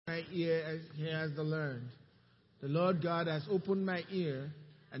my ear, as he has learned. The Lord God has opened my ear,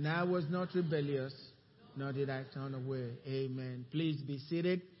 and I was not rebellious, nor did I turn away. Amen. Please be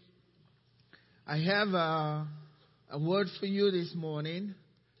seated. I have a word for you this morning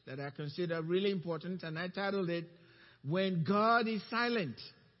that I consider really important, and I titled it, When God is Silent.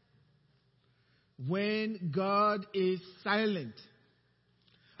 When God is silent.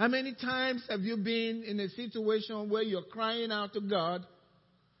 How many times have you been in a situation where you're crying out to God,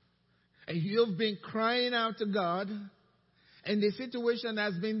 and you've been crying out to God, and the situation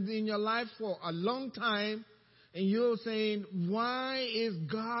has been in your life for a long time, and you're saying, why is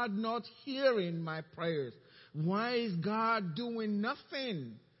God not hearing my prayers? Why is God doing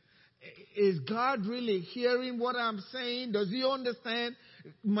nothing? Is God really hearing what I'm saying? Does he understand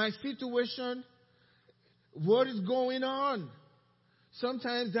my situation? What is going on?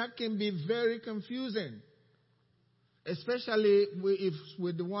 Sometimes that can be very confusing, especially if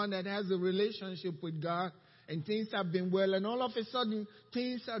with the one that has a relationship with God and things have been well, and all of a sudden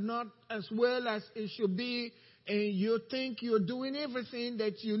things are not as well as it should be, and you think you're doing everything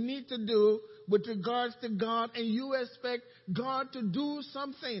that you need to do with regards to God, and you expect God to do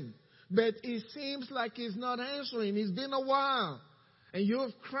something, but it seems like he's not answering. It's been a while, and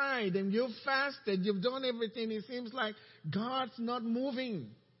you've cried and you've fasted, you've done everything. It seems like God's not moving.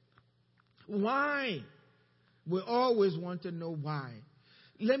 Why? We always want to know why.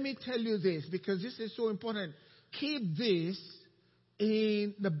 Let me tell you this, because this is so important. Keep this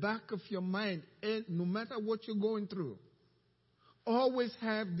in the back of your mind, and no matter what you're going through, always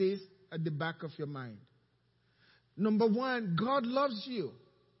have this at the back of your mind. Number one, God loves you.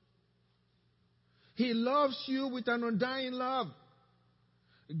 He loves you with an undying love.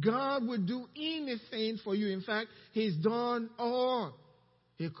 God will do anything for you. In fact, he's done all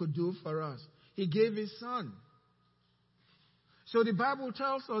he could do for us. He gave his son. So the Bible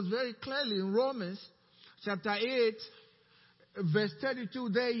tells us very clearly in Romans chapter 8, verse 32,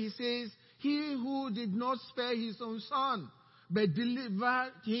 there he says, he who did not spare his own son, but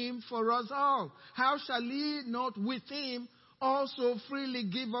delivered him for us all, how shall he not with him also freely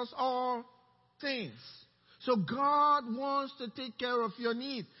give us all things? So God wants to take care of your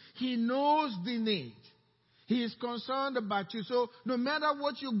needs. He knows the need. He is concerned about you. So no matter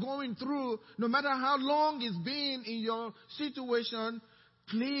what you're going through, no matter how long it's been in your situation,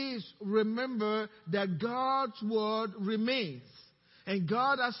 please remember that God's word remains. And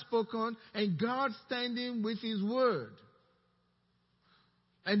God has spoken, and God's standing with his word.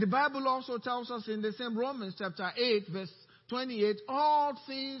 And the Bible also tells us in the same Romans chapter 8, verse 28, all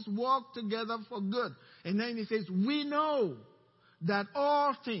things work together for good. And then he says, we know that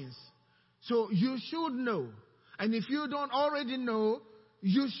all things. So you should know. And if you don't already know,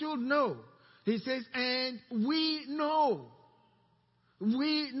 you should know. He says, and we know.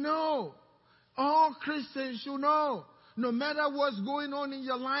 We know. All Christians should know. No matter what's going on in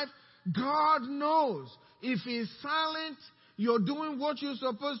your life, God knows. If he's silent, you're doing what you're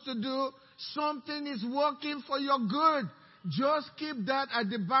supposed to do. Something is working for your good. Just keep that at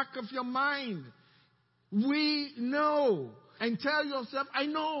the back of your mind. We know. And tell yourself, I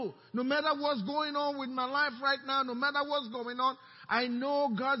know. No matter what's going on with my life right now, no matter what's going on, I know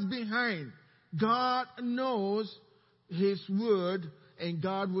God's behind. God knows his word, and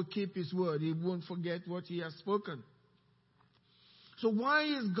God will keep his word. He won't forget what he has spoken. So why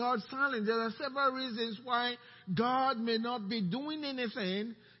is God silent? There are several reasons why God may not be doing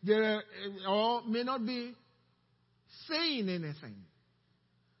anything, or may not be saying anything.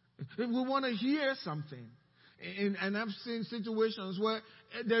 We want to hear something. And I've seen situations where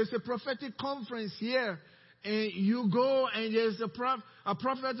there's a prophetic conference here, and you go and there's a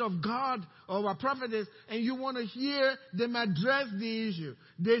prophet of God or a prophetess, and you want to hear them address the issue.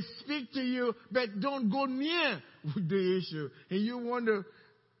 They speak to you, but don't go near the issue. And you wonder,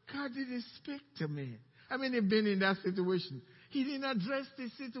 God didn't speak to me. I mean, you've been in that situation. He didn't address the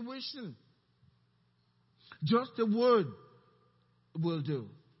situation. Just a word will do.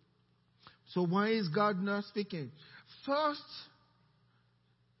 So why is God not speaking? First,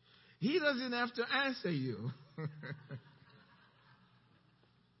 he doesn't have to answer you.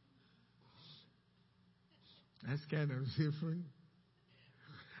 That's kind of different.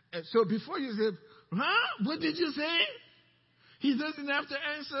 So before you say, what did you say? He doesn't have to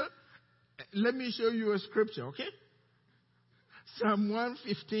answer. Let me show you a scripture, okay? Psalm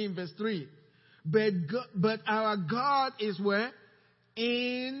 115, verse 3. But our God is where?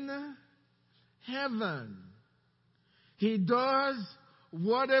 In heaven. He does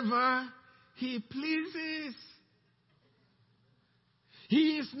whatever he pleases.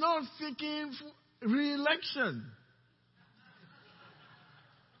 He is not seeking re-election.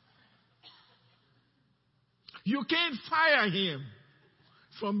 You can't fire him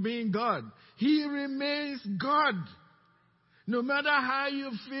from being God. He remains God. No matter how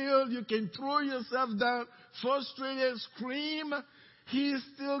you feel, you can throw yourself down, frustrated, scream. He is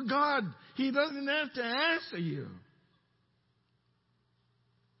still God. He doesn't have to answer you.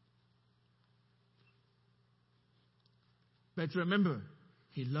 But remember,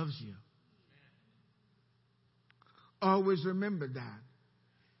 he loves you. Always remember that.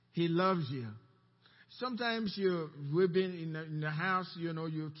 He loves you. Sometimes we've been in the house,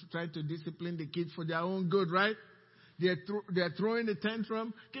 you try to discipline the kids for their own good, right? They're throwing a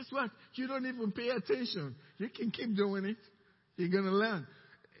tantrum. Guess what? You don't even pay attention. You can keep doing it. You're going to learn.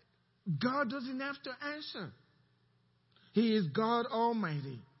 God doesn't have to answer. He is God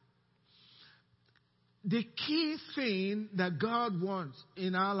Almighty. The key thing that God wants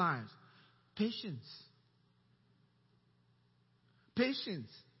in our lives, patience. Patience.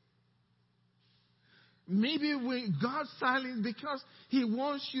 Maybe God's silent because he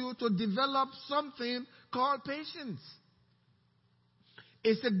wants you to develop something called patience.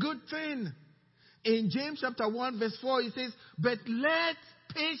 It's a good thing. In James chapter 1 verse 4, he says, but let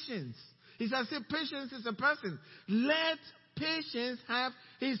patience. He says, patience is a person. Let patience have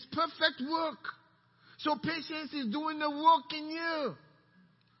his perfect work. So patience is doing the work in you.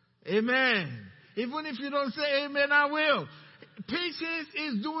 Amen. Even if you don't say amen, I will. Patience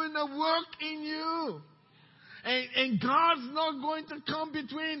is doing the work in you. And God's not going to come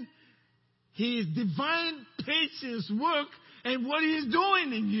between his divine patience work and what he's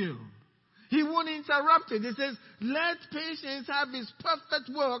doing in you. He won't interrupt it. He says, let patience have his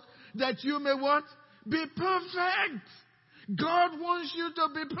perfect work that you may what? Be perfect. God wants you to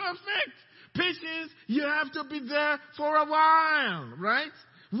be perfect. Patience, you have to be there for a while, right?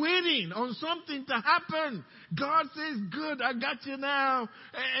 Waiting on something to happen. God says, good, I got you now.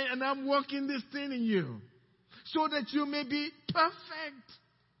 And I'm working this thing in you. So that you may be perfect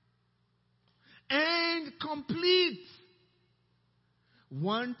and complete.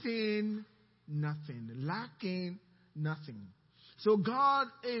 Wanting nothing. Lacking nothing. So God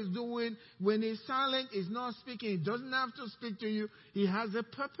is doing, when he's silent, he's not speaking. He doesn't have to speak to you. He has a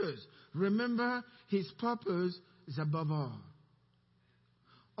purpose. Remember, his purpose is above all.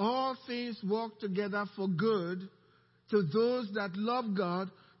 All things work together for good to those that love God,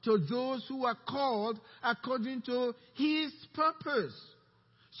 to those who are called according to his purpose.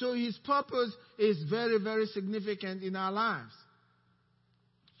 So his purpose is very, very significant in our lives.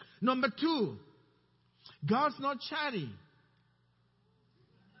 Number 2, God's not chatty.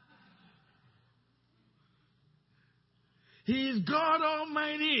 He is God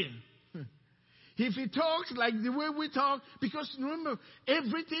Almighty. If he talks like the way we talk, because remember,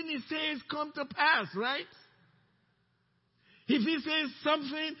 everything he says come to pass, right? If he says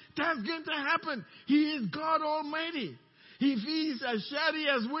something, that's going to happen. He is God Almighty. If he is as chatty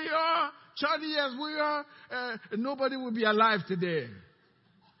as we are, nobody will be alive today.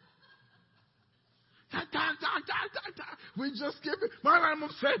 We just give it. Man, I'm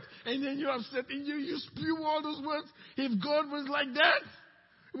upset. And then you're upset and you spew all those words. If God was like that,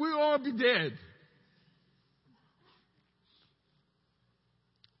 we'll all be dead.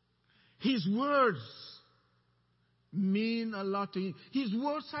 His words mean a lot to him. His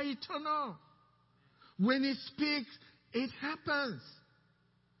words are eternal. When he speaks, it happens.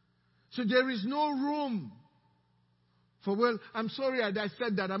 So there is no room for, well, I'm sorry I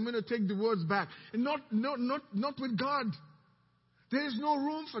said that. I'm going to take the words back. Not with God. There is no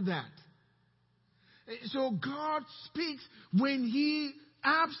room for that. So God speaks when he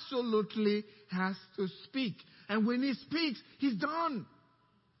absolutely has to speak. And when he speaks, he's done.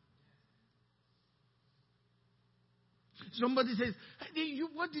 Somebody says, hey,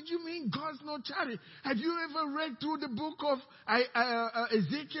 what did you mean God's not chatty? Have you ever read through the book of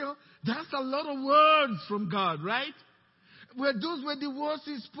Ezekiel? That's a lot of words from God, right? Where those were the words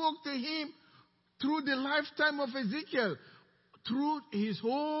he spoke to him through the lifetime of Ezekiel. Through his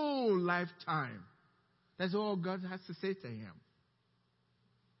whole lifetime. That's all God has to say to him.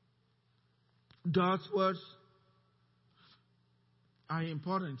 God's words are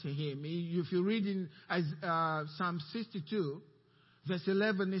important to him. If you read in Psalm 62, verse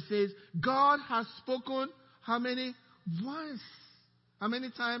 11, it says, God has spoken how many? Once. How many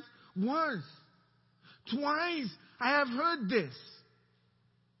times? Once. Twice. I have heard this.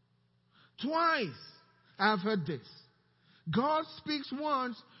 Twice. I have heard this. God speaks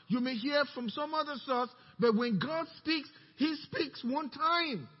once. You may hear from some other source, but when God speaks, he speaks one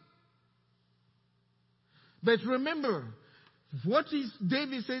time. But remember,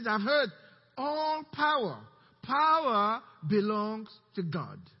 David says, I've heard all power. Power belongs to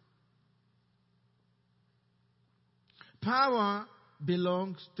God. Power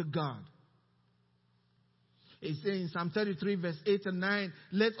belongs to God. It says in Psalm 33 verse 8 and 9,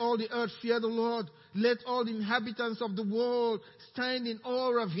 let all the earth fear the Lord. Let all the inhabitants of the world stand in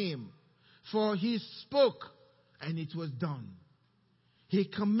awe of him. For he spoke and it was done. He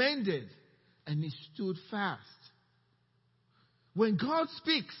commanded and it stood fast. When God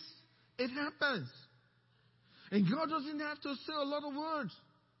speaks, it happens. And God doesn't have to say a lot of words.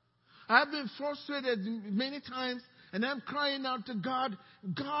 I've been frustrated many times, and I'm crying out to God,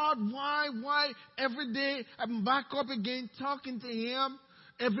 God, why? Every day I'm back up again talking to him.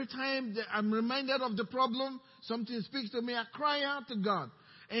 Every time that I'm reminded of the problem, something speaks to me, I cry out to God.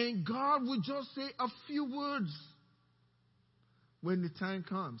 And God will just say a few words when the time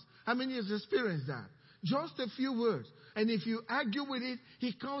comes. How many has experienced that? Just a few words. And if you argue with it,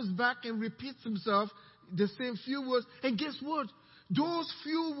 he comes back and repeats himself, the same few words. And guess what? Those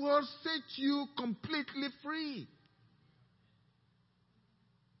few words set you completely free.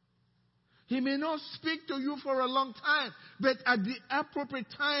 He may not speak to you for a long time, but at the appropriate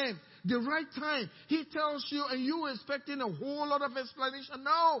time, the right time, he tells you and you are expecting a whole lot of explanation.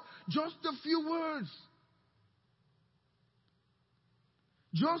 No, just a few words.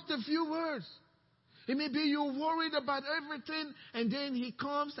 Just a few words. It may be you're worried about everything, and then he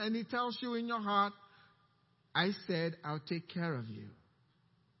comes and he tells you in your heart, I said, I'll take care of you.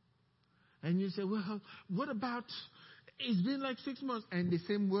 And you say, well, what about, it's been like 6 months, and the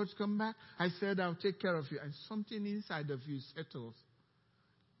same words come back. I said, I'll take care of you. And something inside of you settles.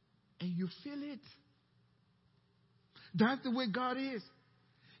 And you feel it. That's the way God is.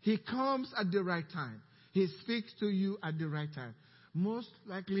 He comes at the right time. He speaks to you at the right time. Most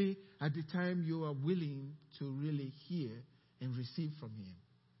likely at the time you are willing to really hear and receive from him.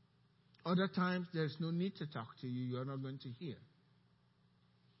 Other times there's no need to talk to you. You're not going to hear.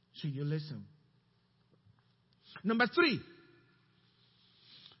 So you listen. Number 3.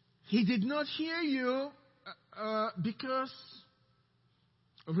 He did not hear you because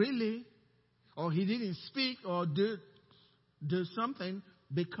really, or he didn't speak or do something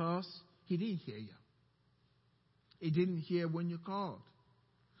because he didn't hear you. He didn't hear when you called.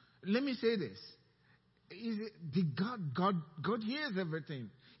 Let me say this. God hears everything.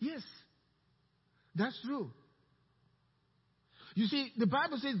 Yes, that's true. You see, the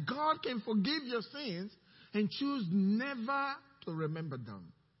Bible says God can forgive your sins and choose never to remember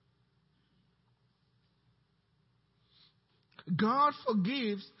them. God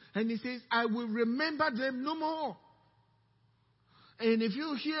forgives and he says, I will remember them no more. And if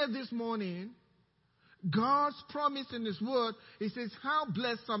you hear this morning, God's promise in his word, he says, how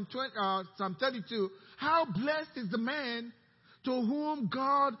blessed, Psalm 32, how blessed is the man to whom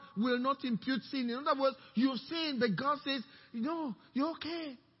God will not impute sin. In other words, you've sinned, but God says, no, you're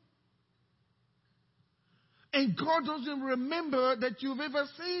okay. And God doesn't remember that you've ever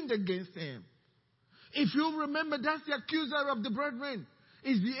sinned against him. If you remember, that's the accuser of the brethren.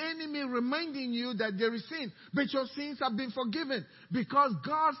 It's the enemy reminding you that there is sin. But your sins have been forgiven. Because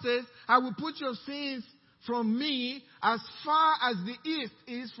God says, I will put your sins from me as far as the east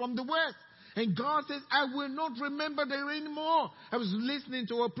is from the west. And God says, I will not remember them anymore. I was listening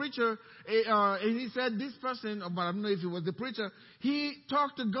to a preacher, and he said this person, but I don't know if it was the preacher, he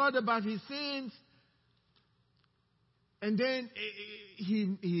talked to God about his sins. And then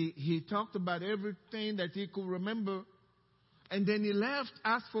he talked about everything that he could remember. And then he left,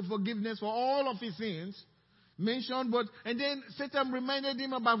 asked for forgiveness for all of his sins, mentioned what, and then Satan reminded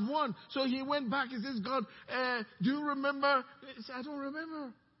him about one. So he went back, he says, God, do you remember? He said, I don't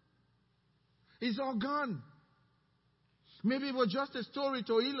remember. It's all gone. Maybe it was just a story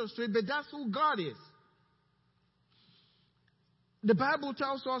to illustrate, but that's who God is. The Bible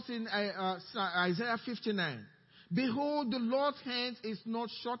tells us in Isaiah 59, behold, the Lord's hand is not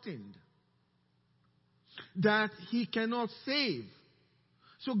shortened, that he cannot save.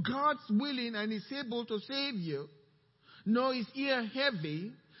 So God's willing and is able to save you. Nor is ear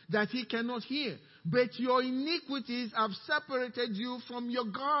heavy, that he cannot hear. But your iniquities have separated you from your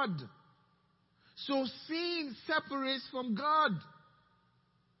God. So sin separates from God.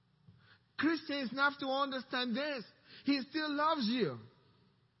 Christians have to understand this. He still loves you.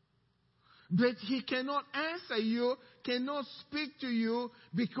 But he cannot answer you, cannot speak to you,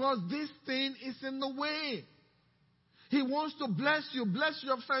 because this thing is in the way. He wants to bless you, bless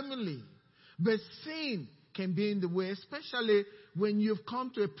your family. But sin can be in the way, especially when you've come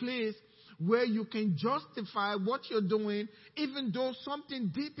to a place where you can justify what you're doing, even though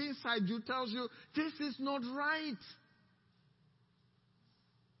something deep inside you tells you, this is not right.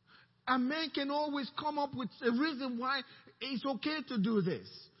 A man can always come up with a reason why it's okay to do this.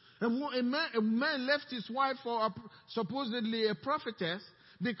 A man left his wife for supposedly a prophetess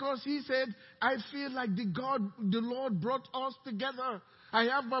because he said, I feel like the Lord brought us together. I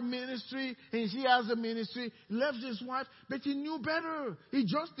have a ministry and she has a ministry. Left his wife, but he knew better. He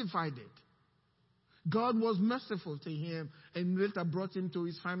justified it. God was merciful to him and later brought him to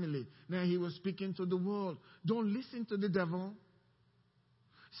his family. Now he was speaking to the world. Don't listen to the devil.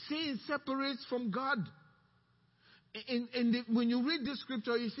 Sin separates from God. When you read this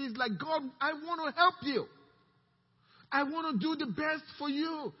scripture, it says like, God, I want to help you. I want to do the best for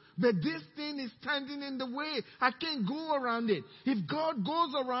you. But this thing is standing in the way. I can't go around it. If God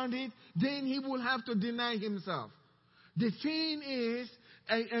goes around it, then he will have to deny himself. The thing is,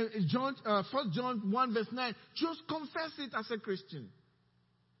 1 John 1 verse 9, just confess it as a Christian.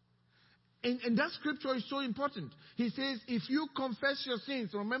 And that scripture is so important. He says, if you confess your sins,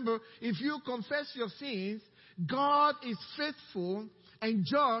 remember, if you confess your sins, God is faithful and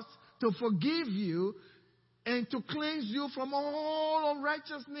just to forgive you and to cleanse you from all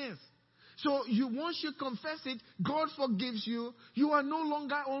unrighteousness. So once you confess it, God forgives you. You are no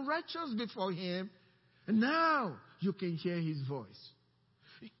longer unrighteous before him. And now you can hear his voice.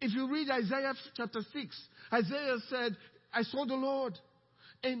 If you read Isaiah chapter 6, Isaiah said, I saw the Lord.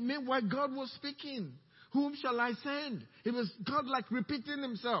 And meanwhile God was speaking. Whom shall I send? It was God like repeating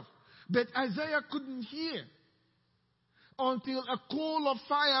himself. But Isaiah couldn't hear until a coal of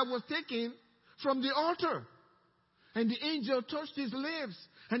fire was taken from the altar. And the angel touched his lips.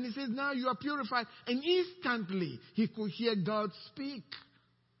 And he says, now you are purified. And instantly he could hear God speak.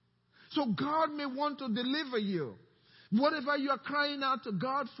 So God may want to deliver you. Whatever you are crying out to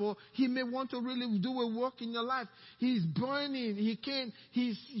God for, he may want to really do a work in your life. He's burning.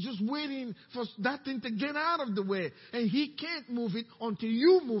 He's just waiting for that thing to get out of the way. And he can't move it until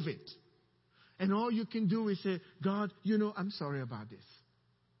you move it. And all you can do is say, God, I'm sorry about this.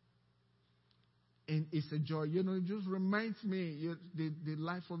 And it's a joy. It just reminds me the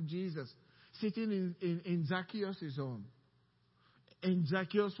life of Jesus sitting in Zacchaeus' home. And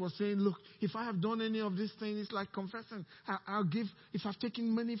Zacchaeus was saying, look, if I have done any of these things, it's like confessing. I'll give, if I've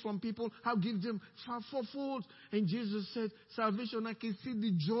taken money from people, I'll give them fourfold. And Jesus said, salvation, I can see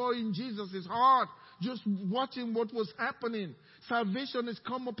the joy in Jesus' heart, just watching what was happening. Salvation has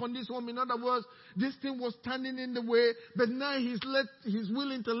come upon this home. In other words, this thing was standing in the way, but now he's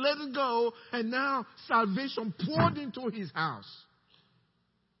willing to let it go. And now salvation poured into his house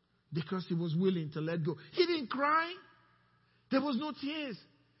because he was willing to let go. He didn't cry. There was no tears.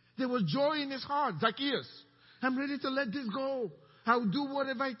 There was joy in his heart. Zacchaeus, I'm ready to let this go. I'll do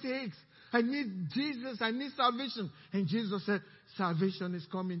whatever it takes. I need Jesus. I need salvation. And Jesus said, salvation is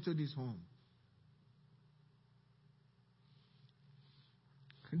coming to this home.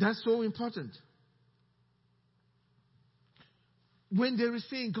 That's so important. When there is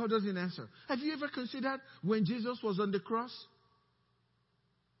sin, God doesn't answer. Have you ever considered when Jesus was on the cross?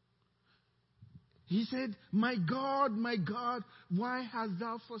 He said, my God, why hast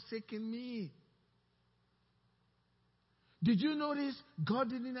thou forsaken me? Did you notice God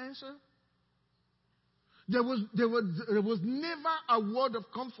didn't answer? There was never a word of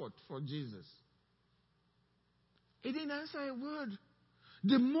comfort for Jesus. He didn't answer a word.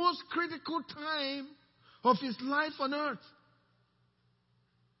 The most critical time of his life on earth.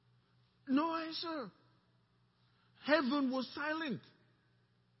 No answer. Heaven was silent.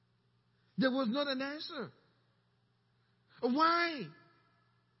 There was not an answer. Why?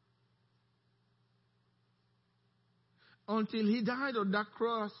 Until he died on that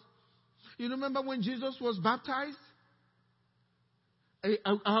cross. You remember when Jesus was baptized?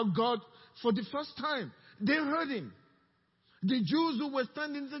 Our God, for the first time, they heard him. The Jews who were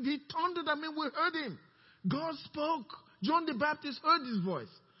standing said, he thundered. We heard him. God spoke. John the Baptist heard his voice.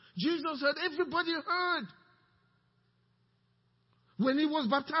 Jesus heard. Everybody heard. When he was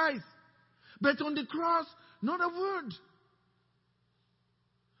baptized. But on the cross, not a word.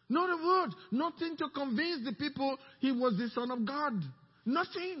 Not a word. Nothing to convince the people he was the Son of God.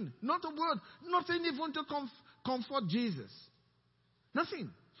 Nothing. Not a word. Nothing even to comfort Jesus. Nothing.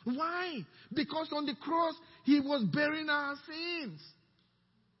 Why? Because on the cross, he was bearing our sins.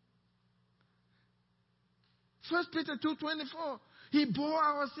 1 Peter 2:24. He bore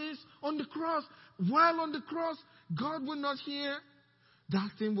our sins on the cross. While on the cross, God would not hear. That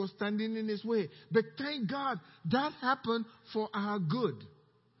thing was standing in his way. But thank God, that happened for our good.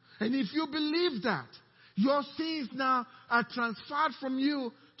 And if you believe that, your sins now are transferred from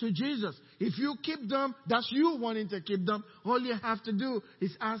you to Jesus. If you keep them, that's you wanting to keep them. All you have to do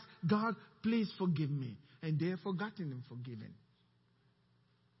is ask God, please forgive me. And they are forgotten and forgiven.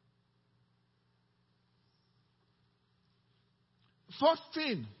 Fourth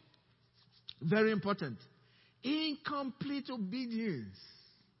thing Very important. Incomplete obedience.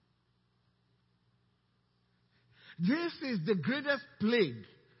 This is the greatest plague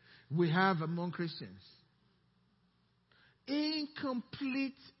we have among Christians.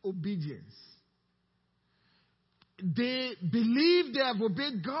 Incomplete obedience. They believe they have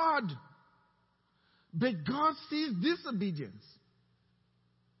obeyed God, but God sees disobedience.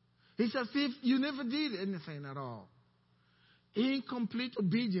 It's as if you never did anything at all. Incomplete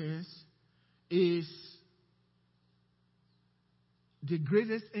obedience is the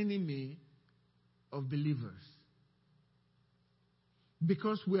greatest enemy of believers.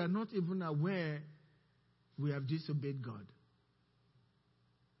 Because we are not even aware we have disobeyed God.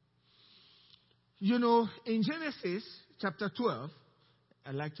 You know, in Genesis chapter 12,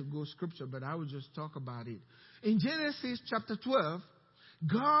 I like to go scripture, but I will just talk about it. In Genesis chapter 12,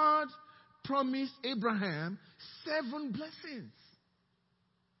 God promised Abraham 7 blessings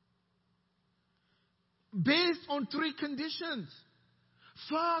based on 3 conditions.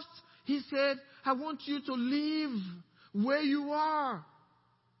 First, he said, I want you to live where you are.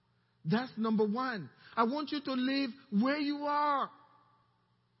 That's number 1. I want you to live where you are.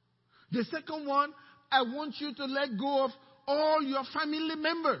 The second one, I want you to let go of all your family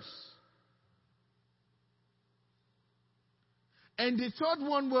members. And the third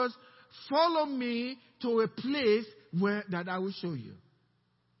one was, follow me to a place that I will show you.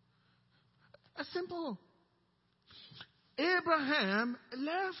 It's simple. Abraham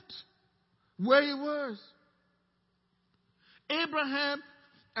left where he was. Abraham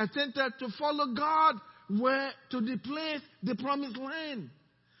attempted to follow God to the place, the promised land.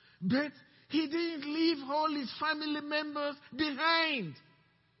 But he didn't leave all his family members behind.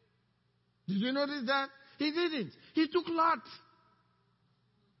 Did you notice that? He didn't. He took Lot.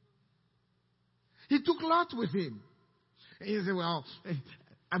 He took Lot with him. And he said, well,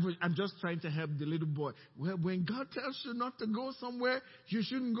 I'm just trying to help the little boy. Well, when God tells you not to go somewhere, you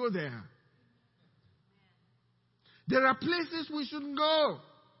shouldn't go there. There are places we shouldn't go.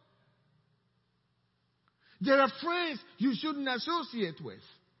 There are friends you shouldn't associate with.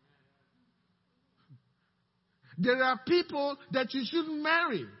 There are people that you shouldn't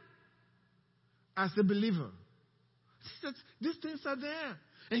marry as a believer. These things are there.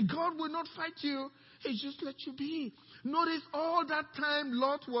 And God will not fight you. He just let you be. Notice all that time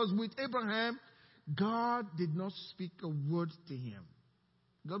Lot was with Abraham, God did not speak a word to him.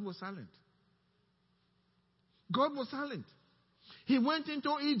 God was silent. God was silent. He went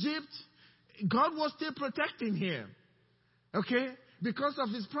into Egypt. God was still protecting him. Okay? Because of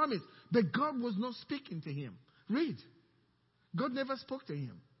his promise. But God was not speaking to him. Read. God never spoke to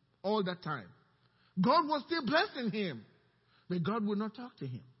him all that time. God was still blessing him. But God would not talk to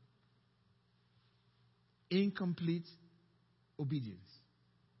him. Incomplete obedience.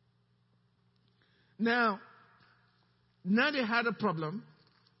 Now they had a problem.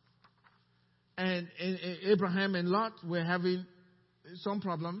 And Abraham and Lot were having some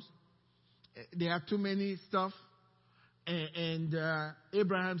problems. They have too many stuff. And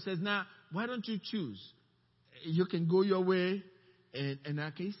Abraham says, now, why don't you choose? You can go your way. And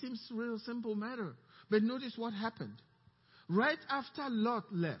okay, it seems a real simple matter. But notice what happened. Right after Lot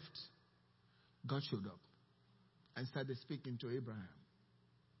left, God showed up and started speaking to Abraham.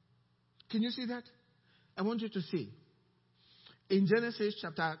 Can you see that? I want you to see. In Genesis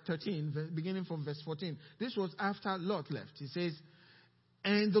chapter 13, beginning from verse 14, this was after Lot left. He says,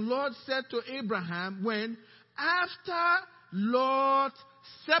 and the Lord said to Abraham when after Lot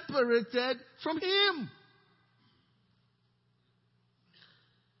separated from him.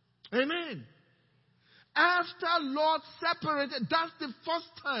 Amen. After Lot separated, that's the first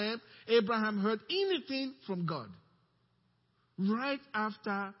time Abraham heard anything from God. Right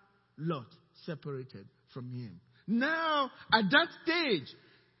after Lot separated from him. Now, at that stage,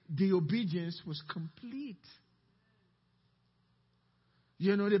 the obedience was complete.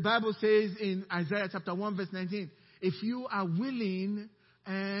 You know, the Bible says in Isaiah chapter 1 verse 19, if you are willing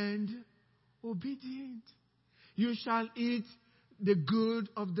and obedient, you shall eat the good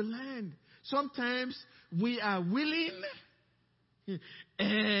of the land. Sometimes we are willing,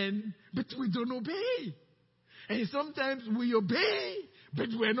 but we don't obey. And sometimes we obey, but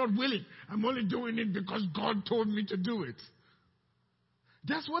we're not willing. I'm only doing it because God told me to do it.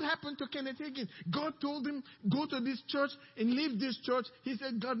 That's what happened to Kenneth Hagin. God told him, go to this church and leave this church. He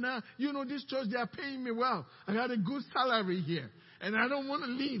said, God, now, you know, this church, they are paying me well. I got a good salary here, and I don't want to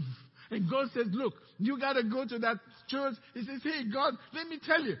leave. And God says, look, you got to go to that church. He says, hey, God, let me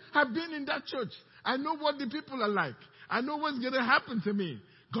tell you, I've been in that church. I know what the people are like. I know what's going to happen to me.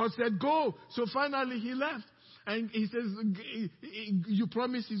 God said, go. So finally he left. And he says, you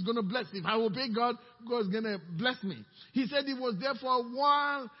promise he's going to bless. If I obey God, God's going to bless me. He said he was there for a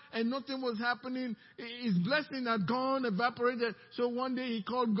while and nothing was happening. His blessing had gone, evaporated. So one day he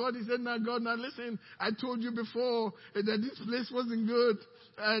called God. He said, now God, now listen, I told you before that this place wasn't good.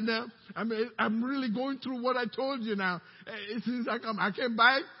 And I'm really going through what I told you now. It seems like I can't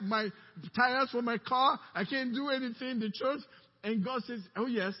buy my tires for my car. I can't do anything in the church. And God says, oh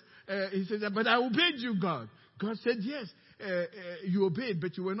yes. He said, but I obeyed you, God. God said, yes, you obeyed,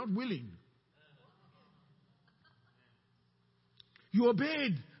 but you were not willing. You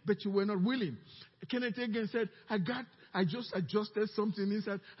obeyed, but you were not willing. Kenneth Hagin said, I just adjusted something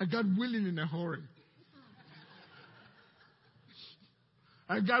inside. I got willing in a hurry.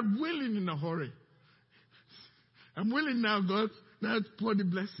 I got willing in a hurry. I'm willing now, God. Now pour the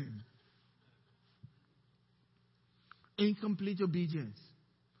blessing. Incomplete obedience.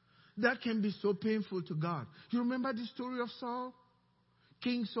 That can be so painful to God. You remember the story of Saul?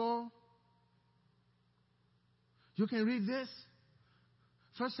 King Saul? You can read this.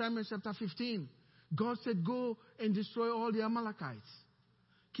 1 Samuel chapter 15. God said, go and destroy all the Amalekites.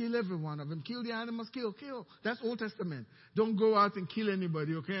 Kill every one of them. Kill the animals. Kill. That's Old Testament. Don't go out and kill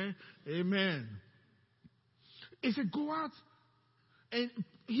anybody, okay? Amen. He said, go out. And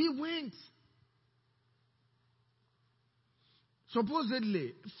he went.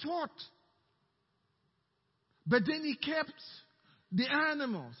 Supposedly fought. But then he kept the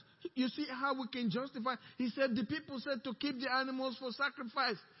animals. You see how we can justify. He said the people said to keep the animals for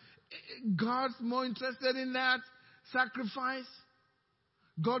sacrifice. God's more interested in that sacrifice.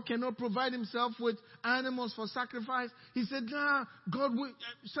 God cannot provide himself with animals for sacrifice. He said, nah, God will.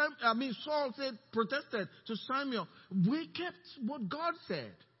 Saul protested to Samuel. We kept what God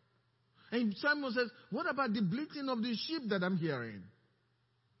said. And Samuel says, what about the bleating of the sheep that I'm hearing?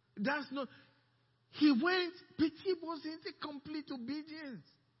 That's not. He went, but he was in the complete obedience.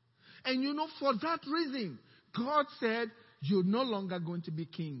 And for that reason, God said, you're no longer going to be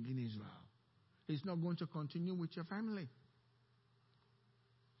king in Israel. He's not going to continue with your family.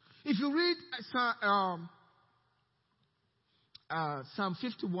 If you read Psalm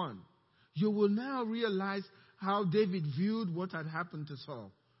 51, you will now realize how David viewed what had happened to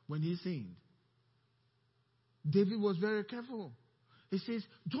Saul when he sinned. David was very careful. He says,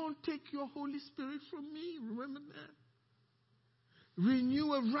 don't take your Holy Spirit from me. Remember that?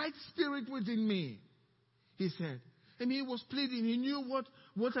 Renew a right spirit within me, he said. And he was pleading. He knew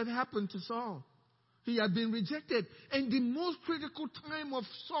what had happened to Saul. He had been rejected. And the most critical time of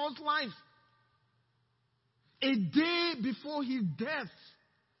Saul's life, a day before his death,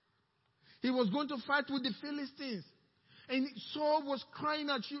 he was going to fight with the Philistines. And Saul was crying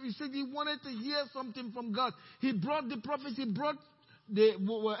at you. He said he wanted to hear something from God. He brought the prophets. He brought the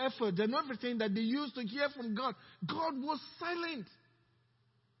effort and everything that they used to hear from God. God was silent.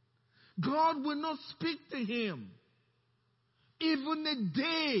 God will not speak to him. Even a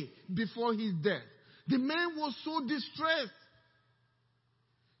day before his death. The man was so distressed.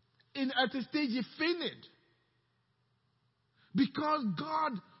 At a stage he fainted. Because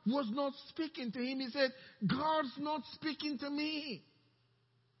God was not speaking to him. He said, God's not speaking to me.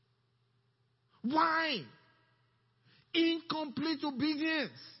 Why? Incomplete obedience.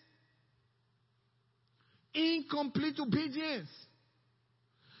 Incomplete obedience.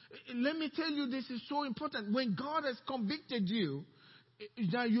 Let me tell you, this is so important. When God has convicted you,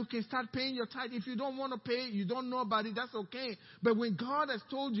 now you can start paying your tithe. If you don't want to pay, you don't know about it, that's okay. But when God has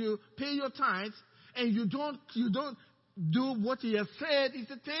told you, pay your tithes, and you don't do what he has said,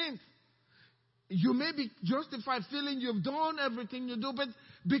 it's a tenth. You may be justified feeling you've done everything you do, but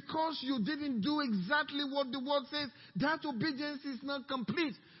because you didn't do exactly what the word says, that obedience is not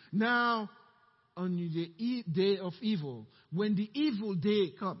complete. Now, on the day of evil, when the evil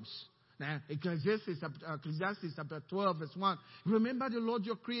day comes, now Ecclesiastes chapter 12 verse 1, remember the Lord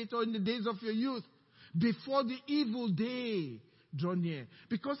your Creator in the days of your youth, before the evil day draw near,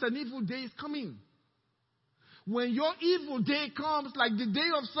 because an evil day is coming. When your evil day comes, like the day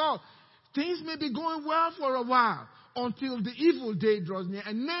of Saul, things may be going well for a while until the evil day draws near.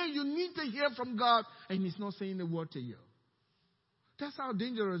 And now you need to hear from God and he's not saying a word to you. That's how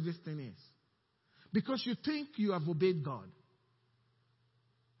dangerous this thing is. Because you think you have obeyed God.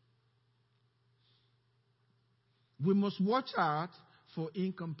 We must watch out for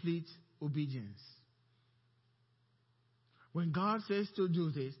incomplete obedience. When God says to do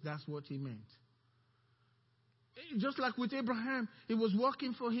this, that's what he meant. Just like with Abraham, it was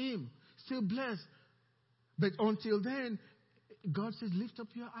working for him, still blessed. But until then, God says, lift up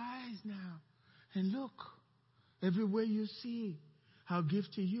your eyes now and look. Everywhere you see, I'll give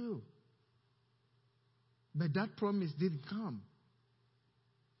to you. But that promise didn't come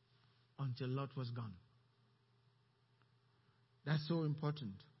until Lot was gone. That's so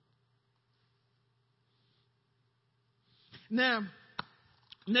important. Now,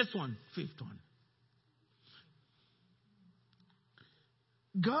 next one, fifth one.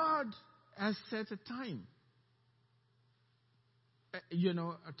 God has set a time.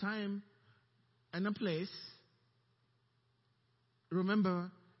 A time and a place.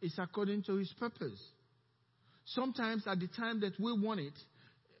 Remember, it's according to his purpose. Sometimes at the time that we want it,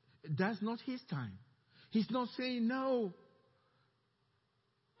 that's not his time. He's not saying no.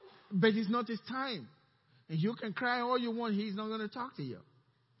 But it's not his time. And you can cry all you want, he's not going to talk to you.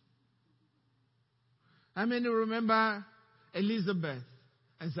 How many remember Elizabeth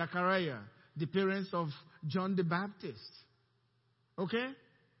and Zachariah, the parents of John the Baptist? Okay?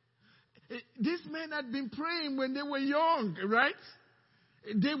 These men had been praying when they were young, right?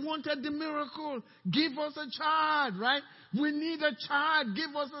 They wanted the miracle. Give us a child, right? We need a child.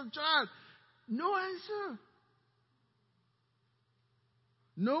 Give us a child. No answer.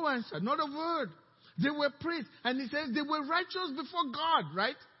 No answer. Not a word. They were priests. And he says they were righteous before God,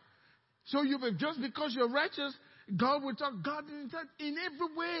 right? So just because you're righteous, God will talk. God didn't talk. In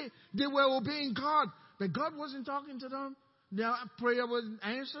every way, they were obeying God. But God wasn't talking to them. Their prayer wasn't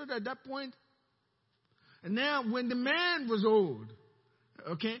answered at that point. And now, when the man was old,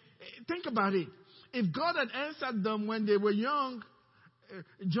 okay, think about it. If God had answered them when they were young,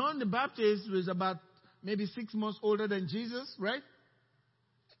 John the Baptist was about maybe 6 months older than Jesus, right?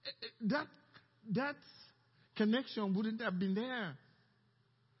 That connection wouldn't have been there.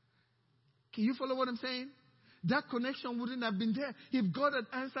 Can you follow what I'm saying? That connection wouldn't have been there if God had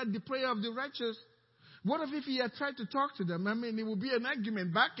answered the prayer of the righteous. What if he had tried to talk to them? I mean, it would be an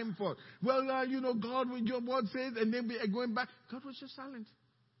argument back and forth. Well, God, what your word says, and then we are going back. God was just silent.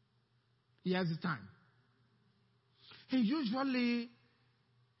 He has his time. He usually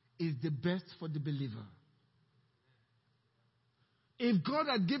is the best for the believer. If God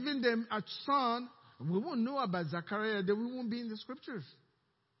had given them a son, we won't know about Zachariah, then we won't be in the scriptures.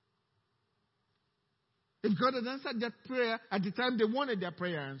 If God had answered that prayer at the time they wanted their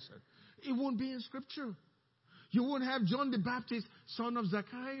prayer answered, it won't be in scripture. You won't have John the Baptist, son of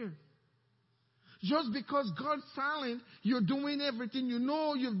Zachariah. Just because God's silent, you're doing everything, you're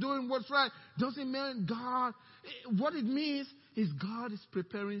doing what's right, doesn't mean God. What it means is God is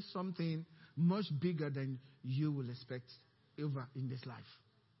preparing something much bigger than you will expect over in this life.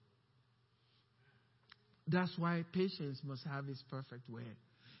 That's why patience must have its perfect way.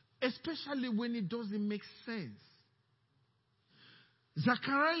 Especially when it doesn't make sense.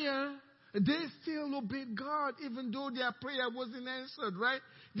 Zachariah, they still obeyed God even though their prayer wasn't answered, right?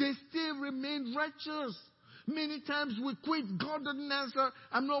 They still remained righteous. Many times we quit. God doesn't answer.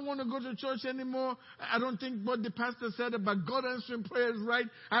 I don't want to go to church anymore. I don't think what the pastor said about God answering prayers right.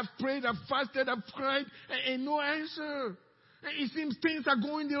 I've prayed, I've fasted, I've cried, and no answer. It seems things are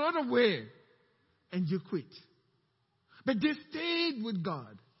going the other way. And you quit. But they stayed with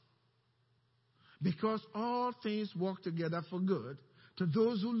God. Because all things work together for good to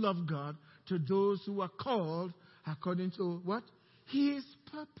those who love God, to those who are called according to what? His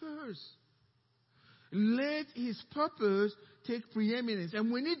purpose. Let his purpose take preeminence.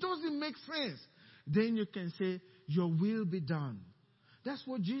 And when it doesn't make sense, then you can say, your will be done. That's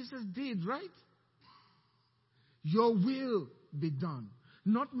what Jesus did, right? Your will be done.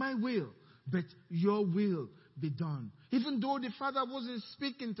 Not my will, but your will be done. Even though the Father wasn't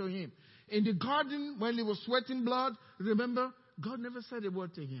speaking to him. In the garden, when he was sweating blood, remember, God never said a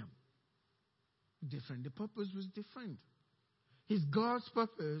word to him. Different. The purpose was different. It's God's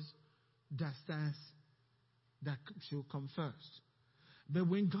purpose that stands, that should come first. But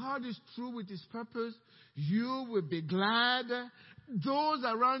when God is through with his purpose, you will be glad. Those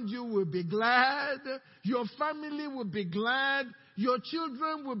around you will be glad. Your family will be glad. Your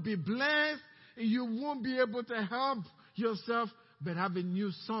children will be blessed. You won't be able to help yourself but have a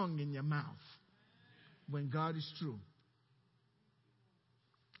new song in your mouth when God is true.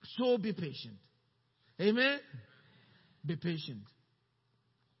 So be patient. Amen? Be patient.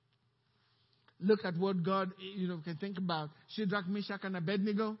 Look at what God, can think about. Shadrach, Meshach, and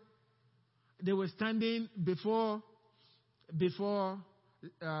Abednego. They were standing before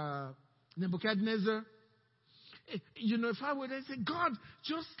Nebuchadnezzar. If I were there, say, God,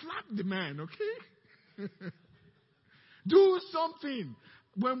 just slap the man, okay? Do something.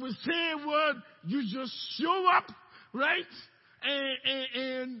 When we say a word, you just show up, right?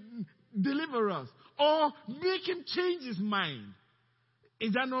 And deliver us. Or make him change his mind.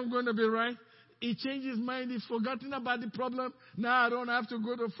 Is that not going to be right? he changed his mind. He's forgotten about the problem. Now I don't have to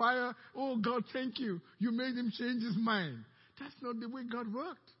go to fire. Oh, God, thank you. You made him change his mind. That's not the way God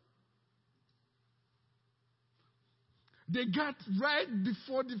worked. They got right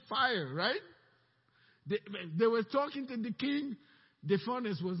before the fire, right? They were talking to the king. The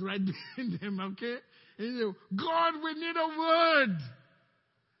furnace was right behind them, okay? And you know, God, we need a word.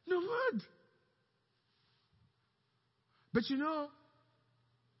 No word. But you know,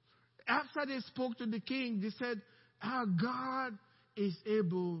 after they spoke to the king, they said, our God is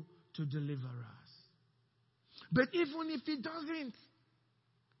able to deliver us. But even if he doesn't,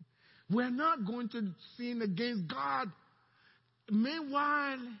 we're not going to sin against God.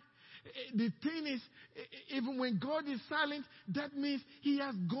 Meanwhile, the thing is, even when God is silent, that means he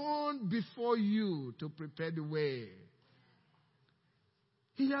has gone before you to prepare the way.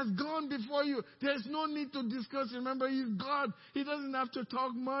 He has gone before you. There's no need to discuss. Remember, he's God. He doesn't have to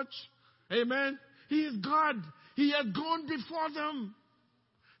talk much. Amen. He is God. He has gone before them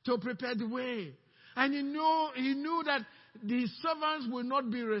to prepare the way. And he knew that the servants will not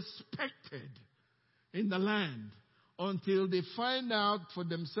be respected in the land until they find out for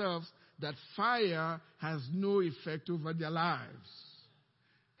themselves that fire has no effect over their lives.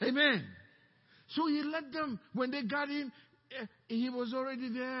 Amen. So he let them, when they got in, he was already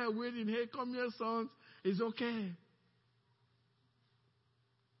there waiting. Hey, come here, sons. It's okay.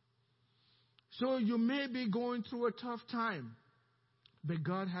 So you may be going through a tough time, but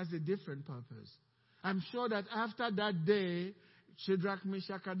God has a different purpose. I'm sure that after that day, Shadrach,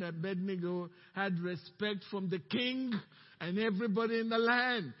 Meshach, and Abednego had respect from the king and everybody in the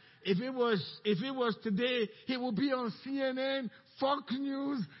land. If it was today, he would be on CNN, Fox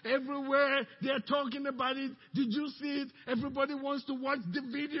News, everywhere. They're talking about it. Did you see it? Everybody wants to watch the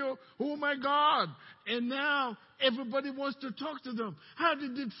video. Oh my God. And now everybody wants to talk to them. How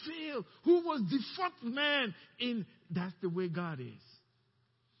did it feel? Who was the fourth man in? That's the way God is.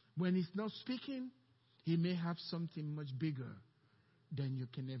 When he's not speaking, he may have something much bigger than you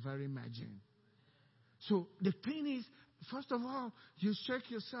can ever imagine. So the thing is, first of all, you check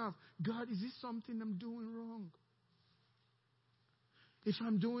yourself. God, is this something I'm doing wrong? If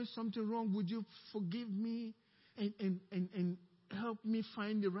I'm doing something wrong, would you forgive me and help me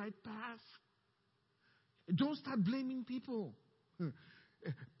find the right path? Don't start blaming people.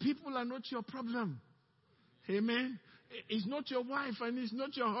 People are not your problem. Amen. It's not your wife and it's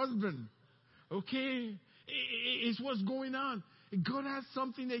not your husband. Okay? It's what's going on. God has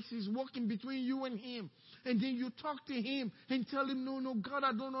something that is working between you and him. And then you talk to him and tell him, no, God,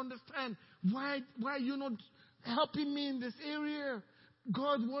 I don't understand. Why are you not helping me in this area?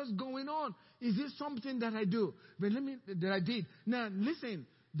 God, what's going on? Is this something that I do? But that I did. Now, listen,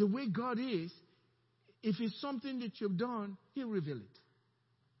 the way God is, if it's something that you've done, he'll reveal it.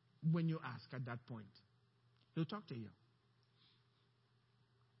 When you ask at that point, he'll talk to you.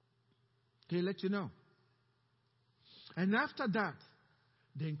 He'll let you know. And after that,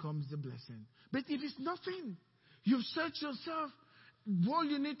 then comes the blessing. But if it's nothing, you've searched yourself. All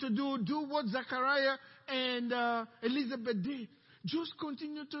you need to do what Zechariah and Elizabeth did. Just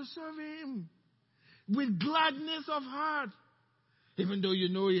continue to serve him with gladness of heart. Even though you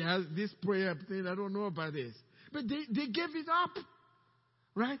know he has this prayer thing, I don't know about this. But they gave it up,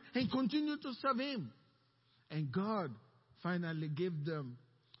 right? And continue to serve him. And God finally gave them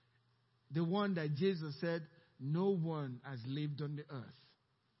the one that Jesus said, no one has lived on the earth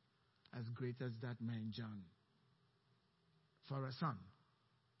as great as that man John for a son.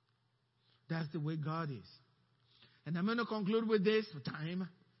 That's the way God is. And I'm going to conclude with this for time.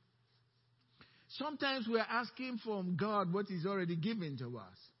 Sometimes we're asking from God what he's already given to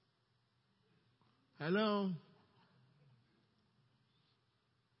us. Hello?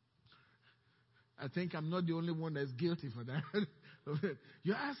 I think I'm not the only one that's guilty for that.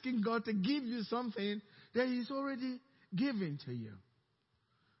 You're asking God to give you something that he's already given to you.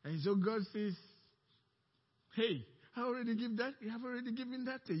 And so God says, hey, I already give that. I have already given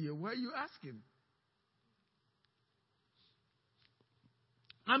that to you. Why are you asking?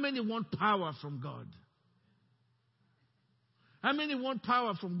 How many want power from God? How many want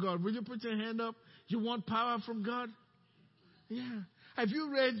power from God? Will you put your hand up? You want power from God? Yeah. Have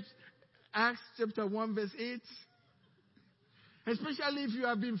you read Acts chapter 1 verse 8? Especially if you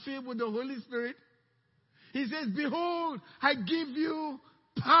have been filled with the Holy Spirit. He says, behold, I give you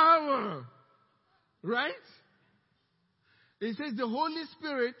power. Right? He says the Holy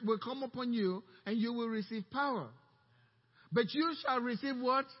Spirit will come upon you and you will receive power. But you shall receive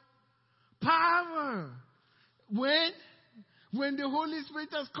what? Power. When the Holy Spirit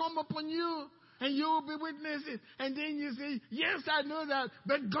has come upon you, and you will be witnessing. And then you say, yes, I know that,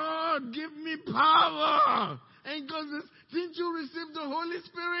 but God, give me power. And God says, didn't you receive the Holy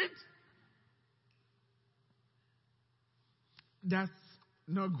Spirit? That's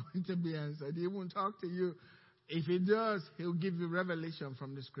not going to be answered. He won't talk to you. If he does, he'll give you revelation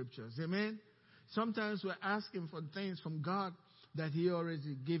from the scriptures. Amen? Sometimes we're asking for things from God that he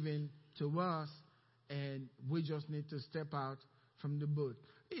already given to us, and we just need to step out from the boat.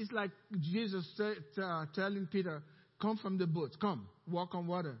 It's like Jesus telling Peter, come from the boat. Come, walk on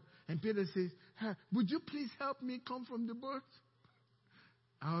water. And Peter says, hey, would you please help me come from the boat?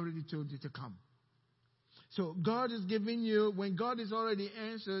 I already told you to come. So God is giving you, when God has already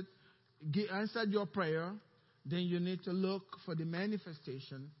answered your prayer, then you need to look for the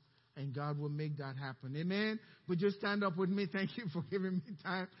manifestation, and God will make that happen. Amen? Would you stand up with me? Thank you for giving me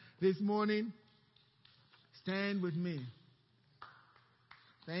time this morning. Stand with me.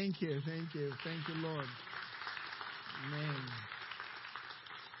 Thank you, thank you, thank you, Lord. Amen.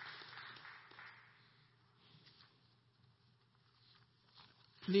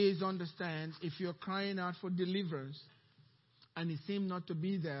 Please understand, if you're crying out for deliverance and it seems not to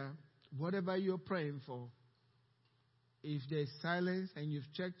be there, whatever you're praying for, if there's silence and you've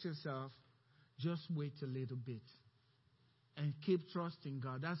checked yourself, just wait a little bit and keep trusting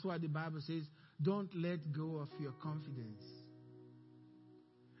God. That's why the Bible says, don't let go of your confidence.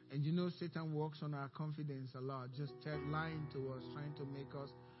 And you know Satan works on our confidence a lot, just lying to us, trying to make us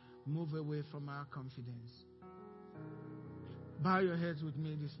move away from our confidence. Bow your heads with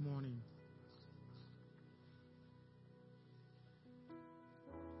me this morning.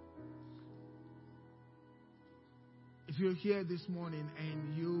 If you're here this morning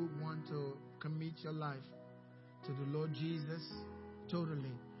and you want to commit your life to the Lord Jesus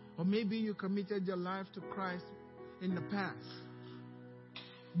totally, or maybe you committed your life to Christ in the past,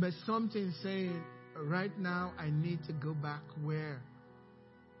 but something saying, right now I need to go back where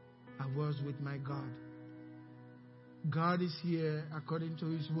I was with my God. God is here according to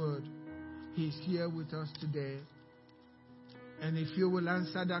his word. He's here with us today. And if you will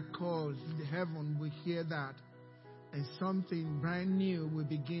answer that call, the heaven will hear that. And something brand new will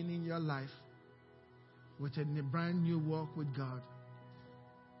begin in your life with a brand new walk with God.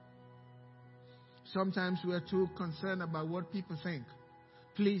 Sometimes we are too concerned about what people think.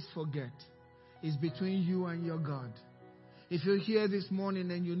 Please forget. It's between you and your God. If you're here this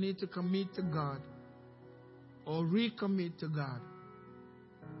morning and you need to commit to God or recommit to God,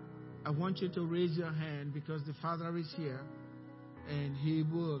 I want you to raise your hand because the Father is here and he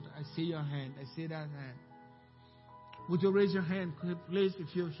will. I see your hand. I see that hand. Would you raise your hand, please,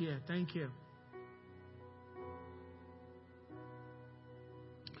 if you're here? Thank you.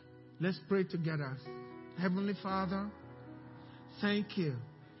 Let's pray together. Heavenly Father, thank you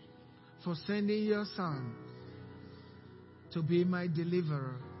for sending your Son to be my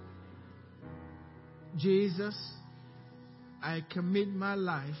deliverer. Jesus, I commit my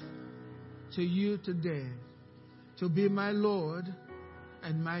life to you today to be my Lord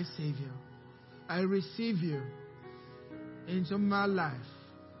and my Savior. I receive you into my life.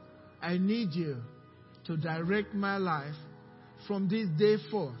 I need you to direct my life from this day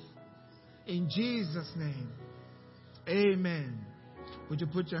forth. In Jesus' name, amen. Would you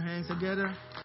put your hands together?